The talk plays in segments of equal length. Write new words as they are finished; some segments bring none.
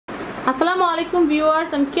আসসালামু আলাইকুম ভিউয়ার্স,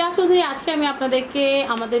 আমি কিয়া চৌধুরী। আজকে আমি আপনাদেরকে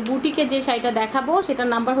আমাদের বুটিকে যে শাড়িটা দেখাবো সেটার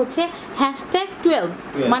নাম্বার হচ্ছে #12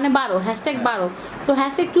 মানে 12 #12। তো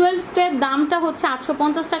 #12 এর দামটা হচ্ছে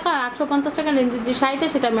 850 টাকা। আর 850 টাকা রেঞ্জের যে শাড়িটা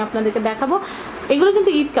সেটা আমি আপনাদেরকে দেখাবো। এগুলো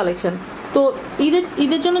কিন্তু ঈদ কালেকশন। তো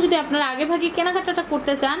ঈদের জন্য যদি আপনারা আগে ভাগে কেনাকাটাটা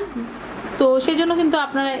করতে চান তো সেই জন্য কিন্তু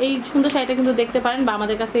আপনারা এই সুন্দর শাড়িটা কিন্তু দেখতে পারেন বা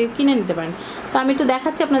আমাদের কাছে কিনে নিতে পারেন। তো আমি একটু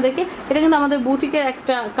দেখাচ্ছি আপনাদেরকে। এটা কিন্তু আমাদের বুটিকের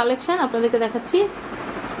একটা কালেকশন, আপনাদেরকে দেখাচ্ছি।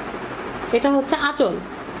 এটা হচ্ছে আঁচল,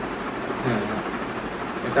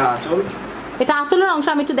 এটা আঁচলের অংশ।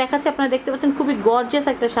 আমি একটু দেখাচ্ছি, আপনারা দেখতে পাচ্ছেন খুবই গর্জিয়াস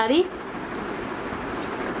একটা শাড়ি।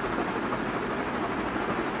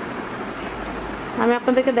 আমি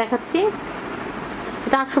আপনাদেরকে দেখাচ্ছি,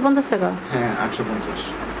 এটা 850 টাকা। হ্যাঁ 850।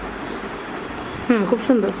 খুব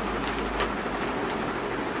সুন্দর।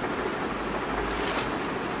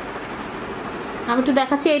 আমি একটু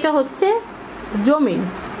দেখাচ্ছি, এটা হচ্ছে জমিন।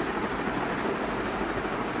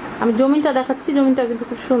 আমি জমিনটা দেখাচ্ছি, জমিনটা কিন্তু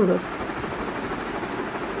খুব সুন্দর।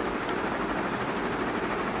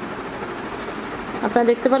 আপনারা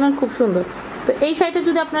দেখতে পারেন খুব সুন্দর। তো এই শাড়িটা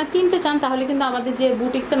যদি আপনারা কিনতে চান তাহলে কিন্তু আমাদের যে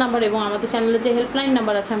বুটিক্সের নাম্বার এবং আমাদের চ্যানেলের যে হেল্পলাইন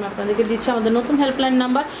নাম্বার আছে আমি আপনাদেরকে দিচ্ছি, আমাদের নতুন হেল্পলাইন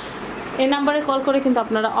নাম্বার। এই নাম্বারে কল করে কিন্তু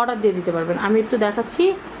আপনারা অর্ডার দিয়ে দিতে পারবেন। আমি একটু দেখাচ্ছি,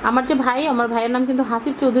 আমার যে ভাই, আমার ভাইয়ের নাম কিন্তু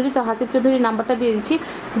হাসিব চৌধুরী। তো হাসিব চৌধুরীর নাম্বারটা দিয়ে দিচ্ছি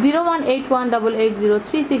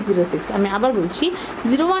 0181880366। আমি আবার বলছি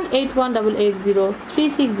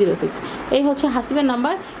 0181880366। এই হচ্ছে হাসিবের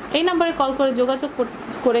নাম্বার। এই নাম্বারে কল করে যোগাযোগ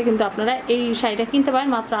করে কিন্তু আপনারা এই শাড়িটা কিনতে পারেন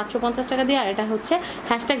মাত্র 850 টাকা দিয়ে। আর এটা হচ্ছে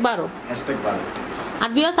 #12।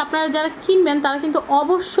 আর ভিউয়ার্স, আপনারা যারা কিনবেন তারা কিন্তু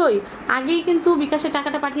অবশ্যই আগেই কিন্তু বিকাশের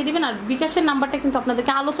টাকাটা পাঠিয়ে দিবেন। আর বিকাশের নাম্বারটা কিন্তু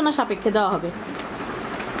আপনাদেরকে আলোচনা সাপেক্ষে দেওয়া হবে।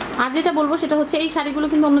 আর যেটা বলবো সেটা হচ্ছে এই শাড়িগুলো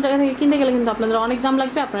কিন্তু অন্য জায়গা থেকে কিনতে গেলে কিন্তু আপনাদের অনেক দাম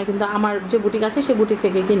লাগবে। আপনারা কিন্তু আমার যে বুটিক আছে সেই বুটিক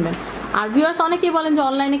থেকে কিনবেন। আর ভিউয়ার্স, অনেকেই বলেন যে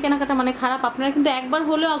অনলাইনে কেনাকাটা মানে খারাপ। আপনারা কিন্তু একবার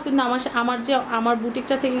হলেও কিন্তু আমার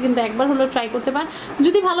বুটিকটা থেকে কিন্তু একবার হলেও ট্রাই করতে পারেন।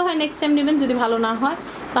 যদি ভালো হয় নেক্সট টাইম নেবেন, যদি ভালো না হয়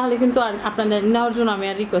তাহলে কিন্তু আর আপনাদের নেওয়ার জন্য আমি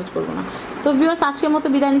আর রিকোয়েস্ট করবো না। তো ভিউয়ার্স, আজকের মতো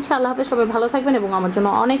বিদায় নিচ্ছি। আল্লাহ হাফেজ। সবাই ভালো থাকবেন এবং আমার জন্য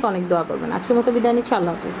অনেক অনেক দোয়া করবেন। আজকের মতো বিদায় নিচ্ছি।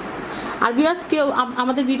 আল্লাহ হাফেজ। আর ভিউয়ার্স, কেউ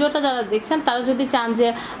আমাদের ভিডিওটা যারা দেখছেন তারা যদি চান যে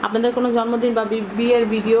আপনাদের কোনো জন্মদিন বা বিয়ের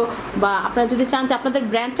ভিডিও বা আপনারা যদি চান যে আপনাদের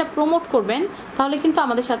ব্র্যান্ডটা প্রমোট করবেন তাহলে কিন্তু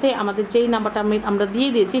আমাদের সাথে আমাদের যেই নাম্বারটা আমরা দিয়ে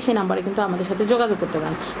দিয়েছি সেই নাম্বারে কিন্তু আমাদের সাথে যোগাযোগ করতে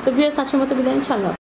পারেন। তো ভিউয়ার্স, আজকের মতো বিদায় নিচ্ছি। আল্লাহ।